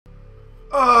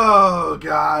Oh,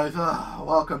 guys,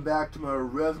 welcome back to my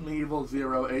Resident Evil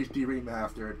 0 HD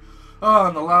Remastered.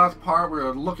 In the last part, we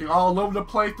were looking all over the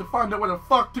place to find out where the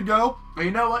fuck to go. And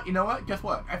you know what? Guess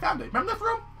what? I found it. Remember this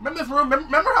room?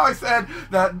 Remember how I said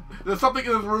that there's something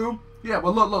in this room? Yeah,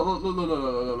 well, look.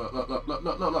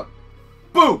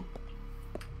 Boom!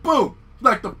 Boom!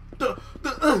 Like like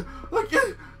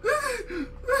it.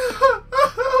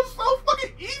 So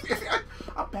fucking easy.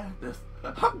 I'm bad at this.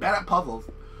 I'm bad at puzzles.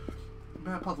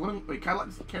 Wait, can I light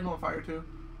this candle on fire too?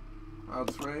 I'll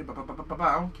just spray. I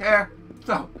don't care.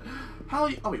 So, how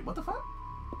you? Oh wait, what the fuck?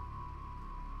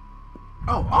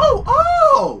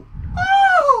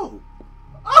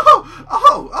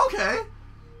 Okay.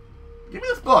 Give me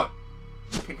this book.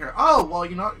 Can't care. Oh, well,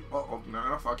 you know.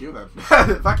 No, fuck you then.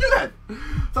 Fuck you then.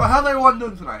 So, how's everyone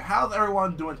doing tonight? How's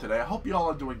everyone doing today? I hope you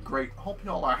all are doing great. I hope you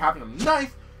all are having a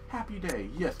nice, happy day.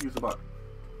 Yes, use the book.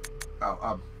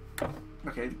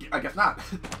 Okay, I guess not.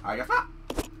 I guess not.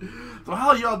 So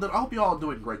how y'all doing? I hope you all are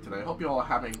doing great today. I hope you all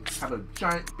have a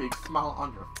giant big smile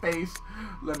on your face.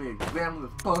 Let me examine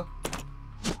this book.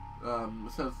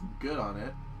 It says good on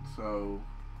it, so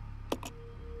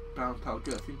bound tell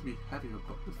good. It seems to be heavy with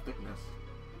this thickness.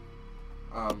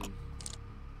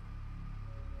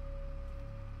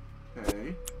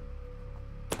 Okay.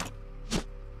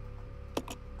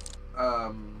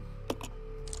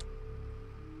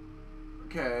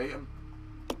 Okay.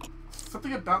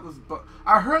 Something about this book.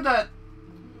 I heard that.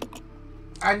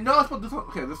 I know it's supposed to do something.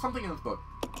 Okay, there's something in this book.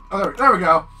 Oh, there we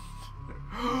go.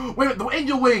 Wait a minute, the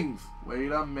angel wings.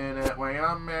 Wait a minute.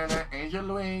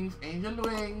 Angel wings.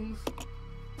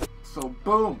 So,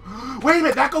 boom. Wait a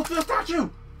minute, that goes to the statue.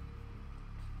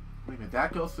 Which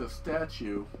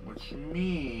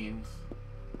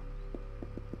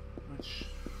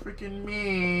freaking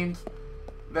means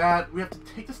that we have to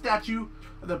take the statue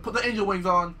and then put the angel wings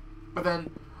on, but then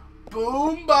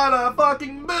boom, bada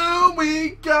fucking boom, we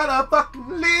got a fucking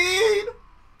lead.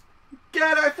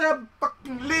 Get ourselves a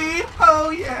fucking lead. Oh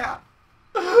yeah.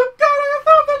 Got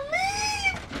ourselves a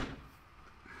lead.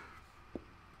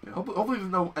 Yeah, hopefully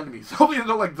there's no enemies. Hopefully there's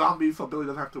no like zombies, so Billy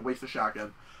doesn't have to waste a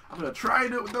shotgun. I'm gonna try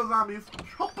and do it with no zombies.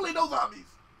 Hopefully no zombies.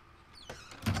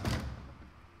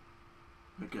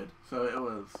 Okay, good. So it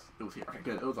was here. Okay,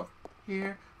 good. It was up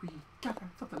here. We got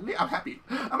ourselves a lead. I'm happy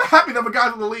that we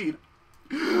got the lead.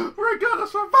 We're gonna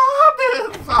survive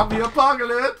this zombie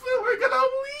apocalypse. We're gonna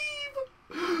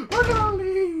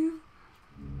leave.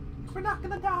 We're not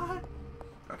gonna die.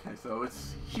 Okay, so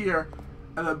it's here.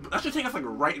 And then that should take us like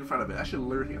right in front of it. That should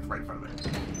literally take us right in front of it.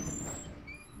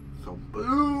 So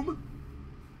boom.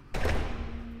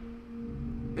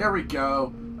 There we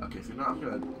go. Okay, so now I'm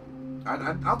gonna. I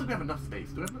don't think we have enough space.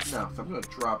 Do we have enough? No, so I'm gonna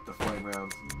drop the flame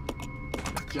rounds.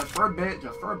 Just for a bit.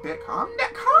 Calm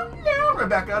down,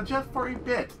 Rebecca. Just for a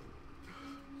bit.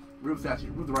 Move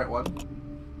statue. Move the right one.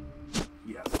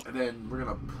 Yes. And then we're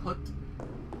gonna put.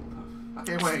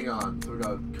 Okay, hang on. So we're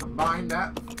gonna combine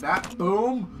that.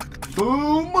 Boom.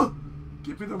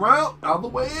 Give me the round. Out of the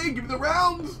way. Give me the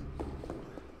rounds.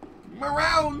 Give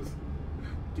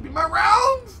me my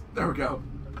rounds. There we go.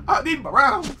 I need my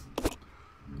rounds.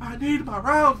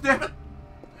 Damn it.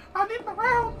 I need my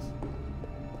rounds.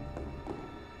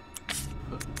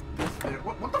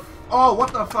 What the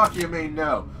what the fuck you mean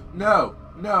no?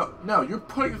 You're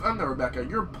putting this on there, Rebecca.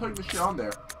 You're putting this shit on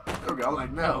there. There we go.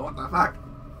 Like, no, what the fuck?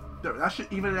 There, that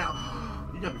shit even it out.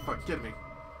 You gotta be fucking kidding me.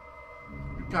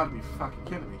 You gotta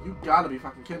be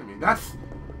fucking kidding me. That's...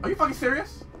 Are you fucking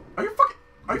serious? Are you fucking...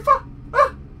 I was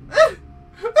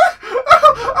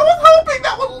hoping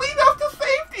that would lead us to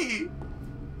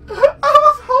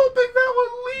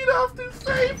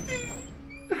safety.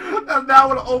 And that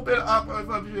would open up or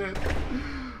some shit.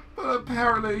 But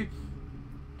apparently...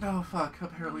 Oh, fuck.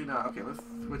 Apparently not. Okay, let's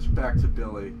switch back to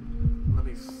Billy. Let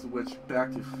me switch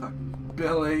back to fucking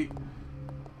Billy.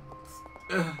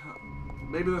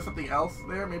 Maybe there's something else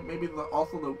there? Maybe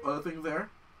also the other things there?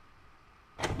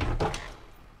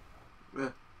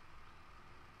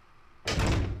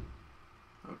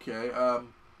 Okay,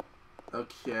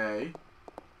 okay.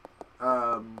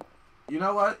 You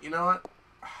know what?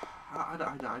 I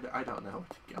don't know what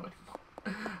to go anymore. I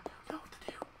don't know what to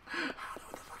do. I don't know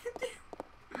what to fucking do.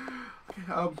 Okay,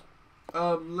 let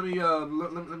me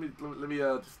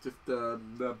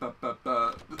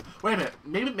wait a minute.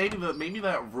 Maybe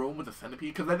that room with the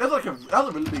centipede, because that was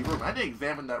a really big room. I didn't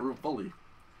examine that room fully.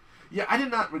 Yeah, I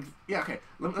did not. Yeah, okay.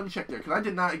 Let me check there, because I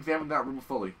did not examine that room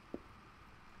fully.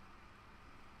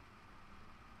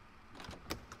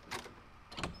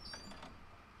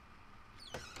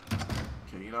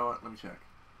 Okay, you know what? Let me check.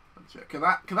 Cause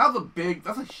that was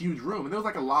that's a huge room, and there was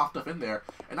like a lot of stuff in there,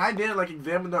 and I didn't like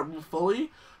examine that room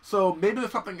fully. So maybe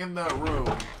there's something in that room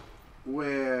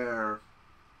where,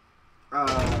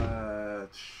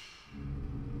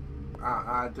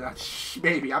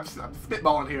 maybe I'm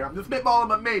spitballing here. I'm just spitballing,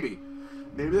 but maybe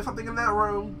there's something in that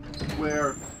room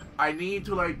where I need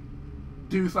to like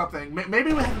do something. Maybe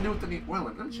it has to do with the needle. Well,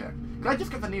 let me check. Cause I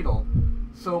just got the needle.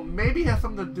 So maybe it has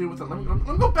something to do with it. Let me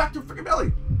go back to freaking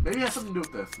Billy. Maybe it has something to do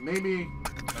with this. Maybe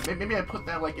I put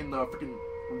that like in the freaking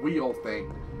wheel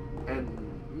thing, and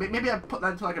maybe I put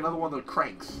that into like another one of the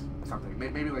cranks. Something.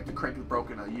 Maybe like the crank is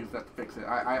broken. I use that to fix it.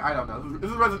 I don't know. This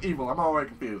is Resident Evil. I'm already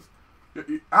confused.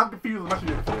 I'm confused as much as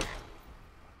you're confused.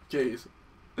 Jeez.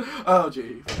 Oh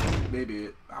jeez. Maybe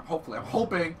I'm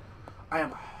hoping. I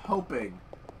am hoping.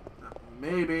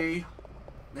 Maybe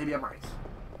I'm right.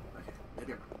 Okay.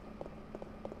 Maybe I'm right.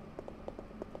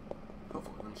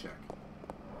 Hopefully, let me check.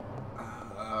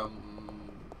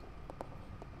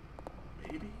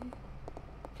 Maybe?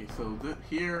 Okay, so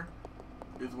here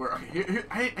is where... Okay, here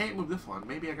I ain't moved this one.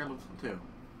 Maybe I gotta move this one too.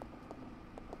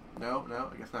 No,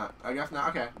 I guess not. Okay, I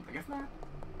guess not.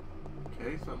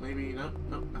 Okay, so maybe... No,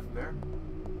 nothing there.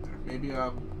 Maybe,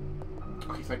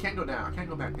 okay, so I can't go down. I can't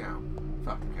go back down.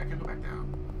 Fuck, okay, I can't go back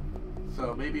down.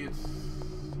 So maybe it's...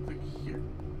 something here?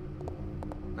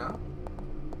 No,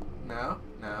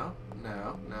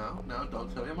 don't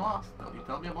tell me I'm lost. Don't you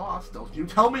tell me I'm lost. Don't you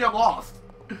tell me I'm lost.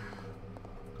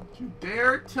 Don't you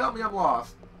dare tell me I'm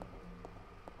lost.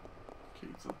 Okay,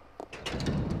 so...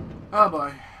 oh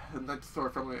boy. The next door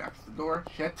from the access the door.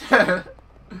 Shit.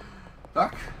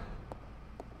 Fuck.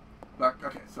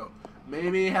 Okay, so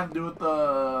maybe it has to do with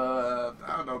the...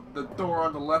 I don't know, the door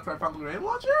on the left where I found the grenade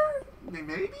launcher?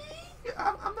 Maybe?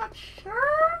 I'm not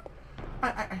sure.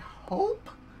 I hope.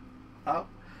 Oh.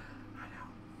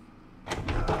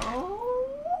 No.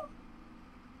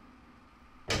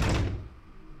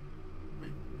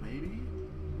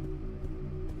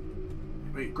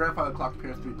 Wait, grandfather clock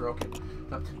appears to be broken.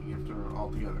 Stop taking after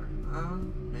altogether.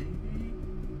 Maybe.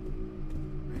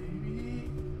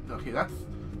 Okay, that's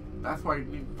why you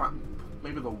need to find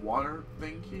maybe the water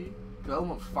thing key. Cause that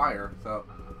one's fire, so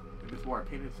maybe it's more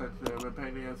painting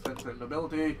sensitive,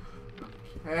 nobility.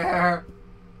 Care.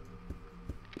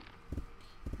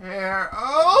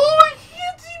 Oh, I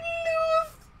can't even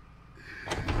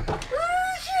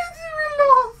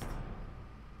lose.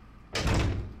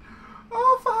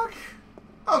 Oh fuck.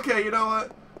 Okay, you know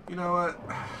what?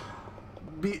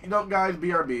 Guys,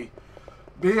 BRB.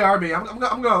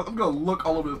 I'm gonna look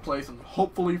all over this place and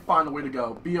hopefully find a way to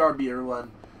go. BRB, everyone.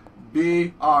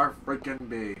 BR freaking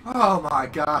B. Oh my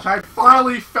gosh! I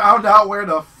finally found out where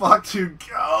the fuck to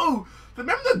go.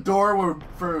 Remember the door where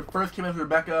first came in with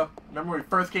Rebecca? Remember when we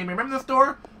first came in? Remember this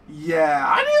door? Yeah,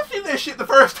 I didn't see this shit the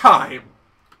first time.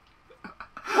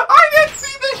 I didn't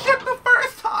see this shit the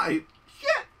first time.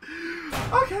 Shit.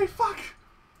 Okay, fuck.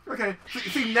 Okay,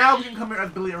 see, now we can come here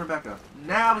as Billy and Rebecca.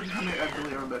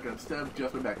 Instead of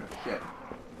just Rebecca. Shit.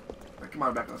 Right, come on,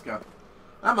 Rebecca, let's go.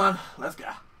 Come on, let's go.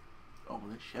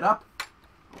 Open this shit up.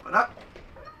 Open up.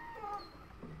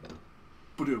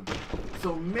 Boom.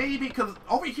 So maybe, because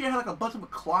over here had like a bunch of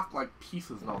clock-like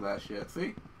pieces and all that shit.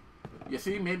 See? You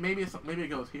see? Maybe it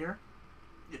goes here.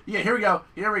 Yeah, here we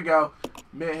go.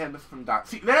 Mayhem from Doc.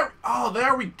 See, there. Oh,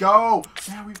 there we go.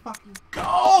 There we fucking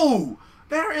go.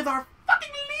 There is our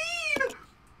fucking lead.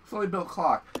 Slowly built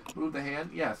clock. Move the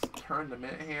hand. Yes. Turn the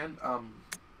minute hand.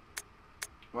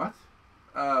 What?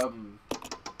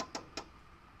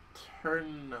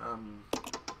 Turn.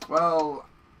 Well.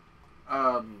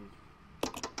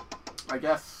 I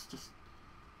guess just.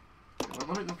 Let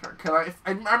me turn. Cause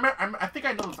I think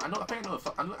I know this. I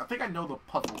think I know the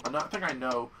puzzle. I think I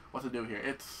know what to do here.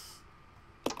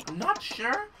 I'm not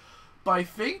sure, but I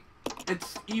think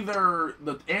it's either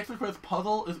the answer for this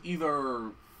puzzle is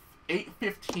either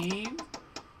 8:15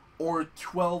 or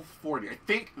 12:40. I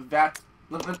think that's.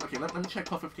 Okay, let me check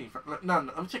 12:15. No,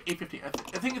 let me check 8:15. I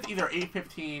think it's either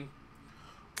 8:15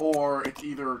 or it's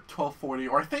either 12:40.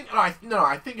 Or I think I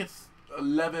think it's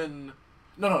 11.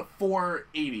 No,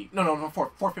 480. No,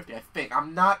 450. I think.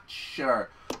 I'm not sure.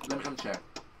 Let me check.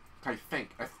 I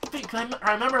think. I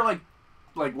remember I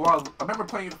remember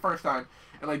playing it the first time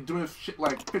and like doing this shit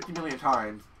like 50 million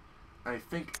times. I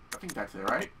think that's it,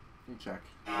 right? Let me check.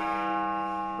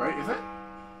 Right? Is it?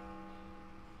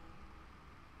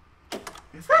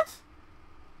 Is it?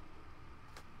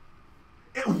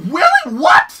 Really?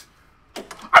 What?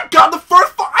 I got the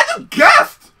first. I just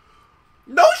guessed.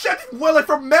 No shit. Well, like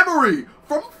from memory.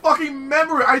 From fucking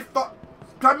memory. I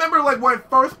remember like when I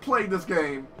first played this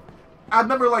game. I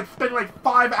remember like spending like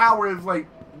 5 hours like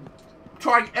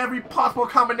trying every possible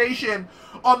combination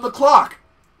on the clock.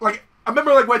 Like, I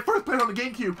remember, like, when I first played on the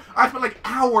GameCube, I spent, like,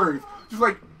 hours just,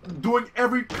 like, doing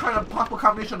every kind of possible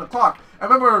combination on the clock. I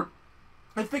remember,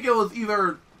 I think it was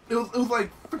either, it was like,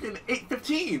 freaking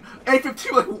 8:15.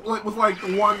 8:15, like, was, like,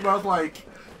 the one where I was, like,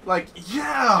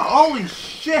 yeah, holy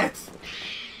shit.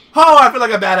 Oh, I feel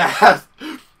like a badass.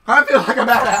 I feel like a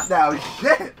badass now.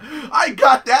 Shit. I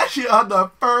got that shit on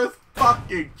the first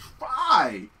fucking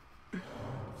try.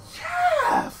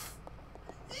 Yes.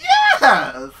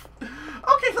 Yes.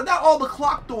 Okay, so now all the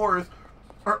clock doors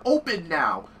are open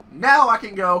now. Now I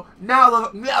can go.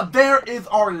 Now there is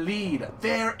our lead.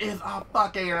 There is our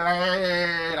fucking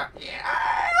lead.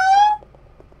 Yeah.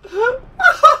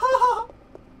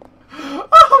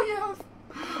 Oh, yes.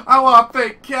 I want to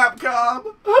thank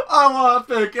Capcom. I want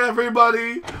to thank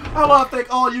everybody. I want to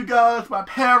thank all you guys, my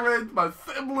parents, my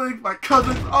siblings, my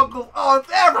cousins, uncles, aunts,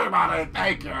 everybody.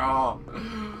 Thank you all.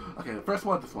 Okay, the first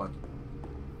one, this one.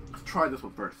 Let's try this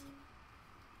one first.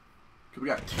 We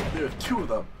got there's two of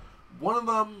them. One of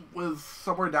them was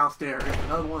somewhere downstairs.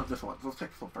 Another one is this one. So let's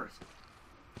check this one first.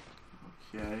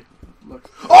 Okay. Look.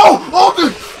 Oh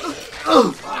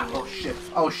shit.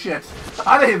 Oh shit.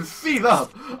 I didn't even see them.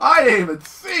 I didn't even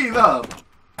see them.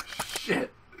 Shit.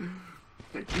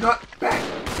 Okay, you know what? Bang.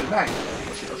 Okay, bang.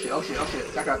 Oh shit. Oh shit. Oh shit. Oh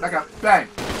shit. Back up. Back up. Bang.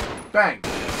 Bang.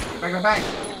 Bang. Bang. Bang.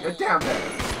 Get down there.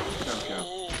 There we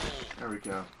go. There we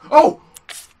go. Oh.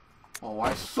 Oh,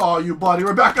 I saw you, buddy.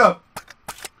 Rebecca.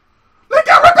 Let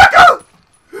go, Rebecca.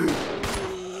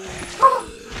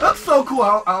 That's so cool.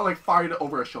 I like fired it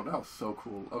over her shoulder. That was so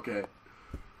cool. Okay.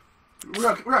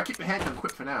 We're gonna keep the handgun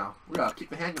equipped for now. We're gonna keep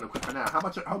the handgun equipped for now. How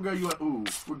good are you at? Ooh,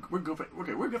 we're good for we're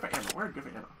good for ammo. We're good for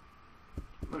ammo.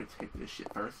 Let me take this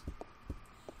shit first.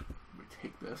 Let me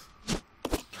take this.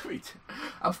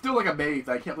 I'm still like amazed.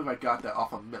 I can't believe I got that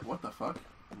off of what the fuck?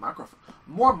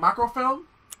 More microfilm?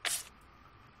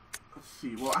 Let's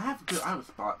see. Well, I have a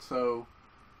spot, so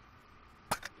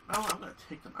I'm gonna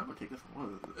take them. I'm gonna take this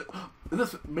one. Is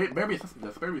this maybe a system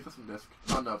disc? Maybe a system disc.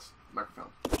 Oh no, it's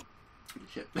microfilm.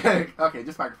 Shit. Okay,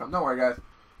 just microfilm. Don't worry, guys.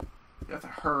 That's a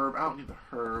herb. I don't need the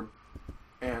herb.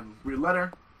 And read the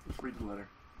letter. Let's read the letter.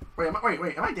 Wait, am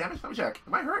I damaged? Let me check.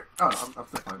 Am I hurt? Oh, no, I'm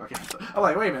still fine. Okay. I'm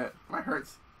like, wait a minute. Am I hurt?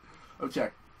 Oh,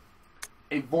 check.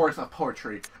 A voice of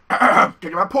poetry. Can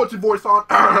get my poetry voice on.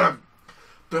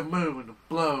 The moon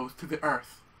blows to the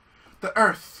earth. The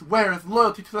earth swears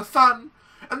loyalty to the sun.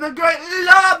 And the great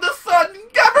love the sun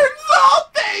governs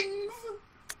all things.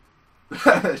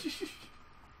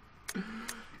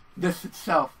 This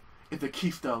itself is the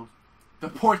keystone, the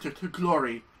portal to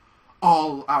glory.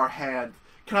 All our hands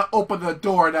cannot open the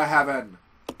door to heaven.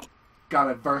 Got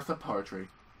a verse of poetry.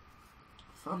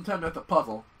 Sometimes that's a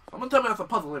puzzle. Someone tell me that's a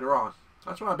puzzle later on.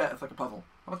 How much do I bet it's like a puzzle?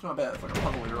 How much do I bet it's like a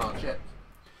puzzle later on? Shit.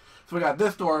 So we got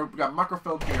this door. We got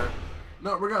microfilm here.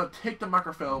 No, we're gonna take the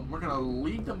microfilm. We're gonna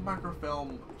leave the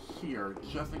microfilm here,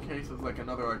 just in case there's like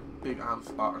another like big on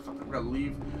spot or something. We're gonna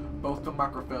leave both the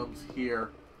microfilms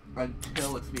here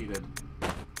until it's needed.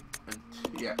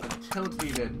 Until it's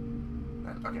needed.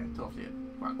 Okay, until it's needed.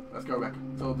 Come on, let's go back.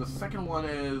 So the second one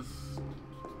is,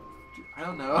 I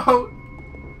don't know. Oh.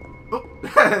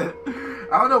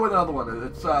 I don't know what the other one is.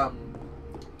 It's I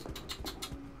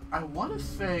want to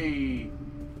say.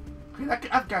 Okay,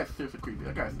 that guy's seriously creepy.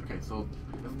 That guy's okay. So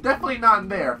it's definitely not in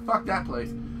there. Fuck that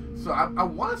place. So I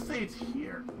want to say it's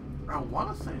here. I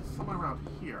want to say it's somewhere around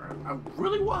here. I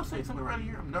really want to say it's somewhere around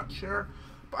here. I'm not sure,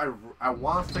 but I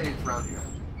want to say it's around here.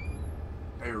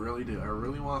 I really do. I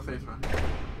really want to say it's around here.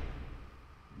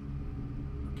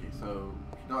 Okay, so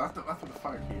no, that's what the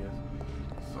fire key is.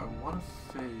 So I want to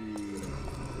say here.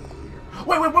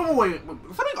 Wait!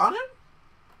 Is something on him?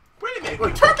 Wait a minute!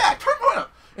 Wait! Turn back! Turn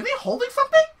up! Is he holding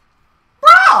something?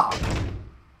 Bruh!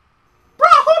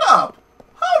 Bruh, hold up!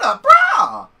 Hold up,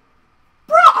 bruh!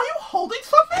 Bruh, are you holding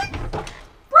something?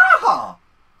 Bruh!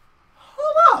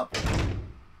 Hold up!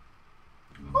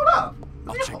 Hold up!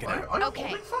 I'll check it out. Are you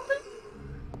holding something?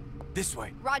 This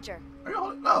way. Roger. Are you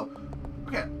holding? No.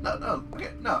 Okay, no.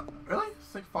 Okay, no. Really?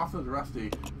 Sink faucet is rusty.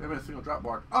 Maybe a single drop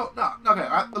bar. Oh, no. Okay,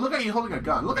 look like he's holding a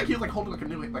gun. Look like he's like holding like a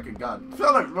new like a gun. See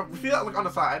that like on the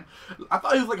side? I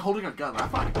thought he was like holding a gun. I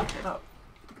thought he picked it up.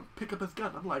 Pick up his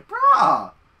gun. I'm like,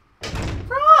 bruh!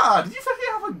 Bruh! Did you say he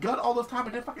have a gun all this time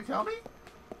and didn't fucking tell me?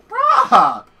 Bruh!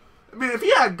 I mean, if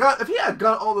he had a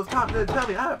gun all this time and didn't tell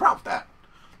me, I had a problem with that.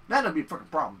 That'd be a fucking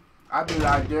problem. I'd be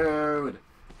like, dude.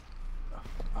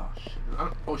 Oh shit.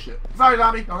 Oh shit. Sorry,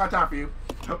 Tommy. Don't got time for you.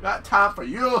 Don't got time for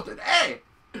you today.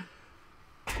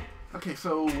 Okay,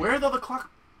 so where's the other clock?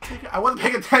 I wasn't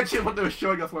paying attention when they were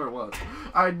showing us where it was.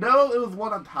 I know it was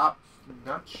one on top. I'm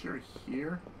not sure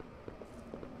here.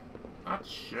 Not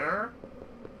sure.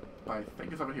 But I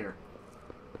think it's over here.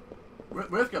 We're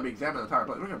just gonna be examining the entire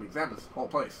place. We're gonna be examining this whole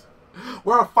place.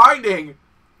 We're finding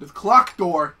this clock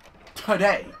door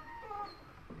today.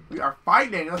 We are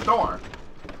finding this door.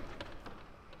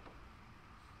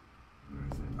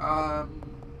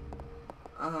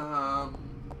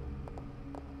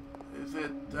 Is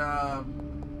it,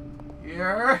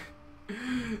 here?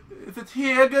 Is it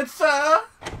here, good sir?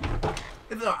 I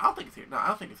don't think it's here. No, I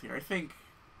don't think it's here. I think,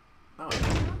 no, it's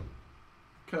here.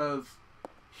 Because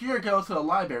here goes to the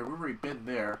library. We've already been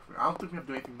there. I don't think we have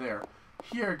to do anything there.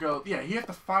 Here goes, yeah, here's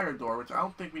the fire door, which I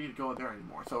don't think we need to go in there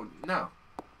anymore. So, no.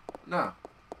 No.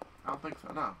 I don't think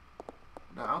so, no.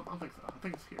 No, I don't think so. I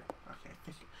think it's here. Okay,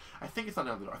 I think it's on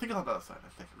the other door. I think it's on the other side. I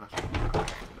think. I'm not sure. I think it is.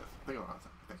 I think it's on the other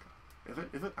side. I think so. Is it?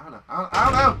 Is it? I don't know. I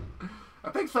don't know! I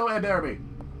think so, and better be.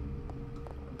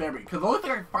 Better be. Because the only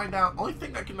thing I can find out, only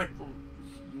thing I can, like,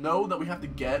 know that we have to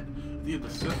get is either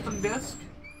the system disc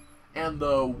and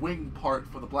the wing part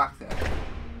for the black statue.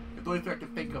 It's the only thing I can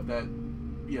think of that,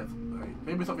 yes,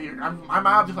 maybe something here. My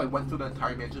mom just, like, went through the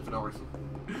entire mansion for no reason.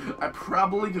 I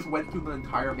probably just went through the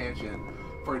entire mansion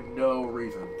for no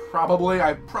reason.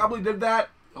 I probably did that.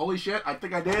 Holy shit, I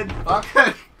think I did. Fuck.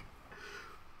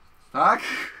 Fuck.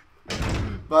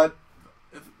 But,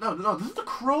 no, this is the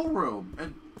crow room.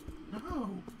 And,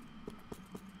 no.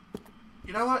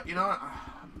 You know what?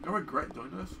 I'm gonna regret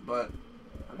doing this, but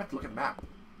I have to look at the map.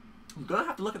 I'm gonna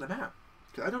have to look at the map.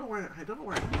 Cause I don't know where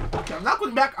okay, I'm not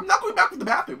going back to the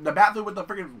bathroom. The bathroom with the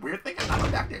freaking weird thing. I'm not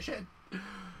going back there, shit.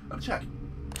 Let me check.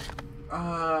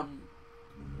 So,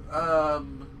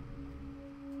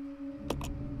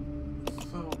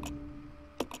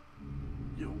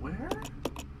 where?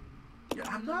 Yeah,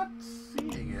 I'm not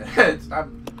seeing it.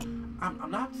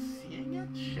 I'm not seeing it.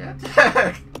 Shit.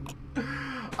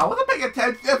 I wasn't paying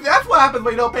attention. That's what happens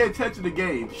when you don't pay attention to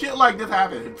games. Shit like this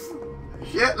happens.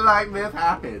 Shit like this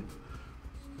happens.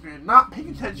 You're not paying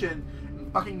attention in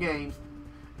fucking games,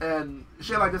 and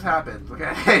shit like this happens.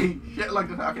 Okay, shit like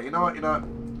this. Okay, you know what?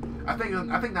 I think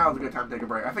now is a good time to take a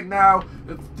break. I think now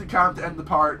it's the time to end the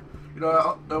part.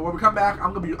 When we come back,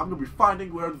 I'm gonna be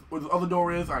finding where the other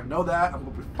door is. I know that. I'm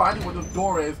gonna be finding where this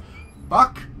door is.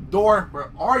 Fuck door,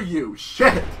 where are you?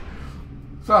 Shit.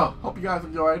 So, hope you guys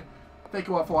enjoyed. Thank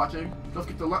you all for watching. Let's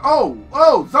get to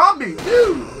oh, zombies,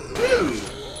 dude.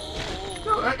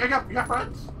 You got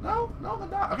friends? No, they're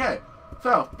not. Okay.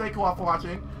 So, thank you all for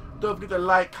watching. Don't forget to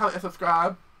like, comment, and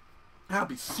subscribe. I'll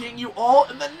be seeing you all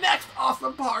in the next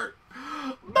awesome part.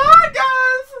 Bye,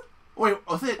 guys. Wait,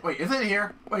 is it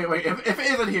here? Wait. If it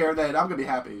isn't here, then I'm gonna be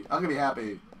happy.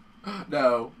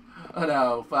 No. Oh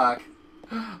no. Fuck.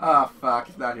 Oh fuck.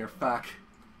 It's not here. Fuck.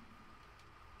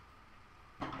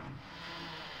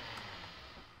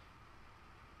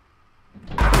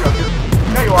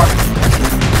 There you are.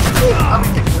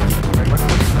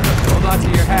 Hold on to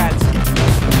your hats.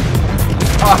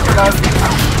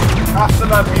 Hasta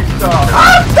la vista.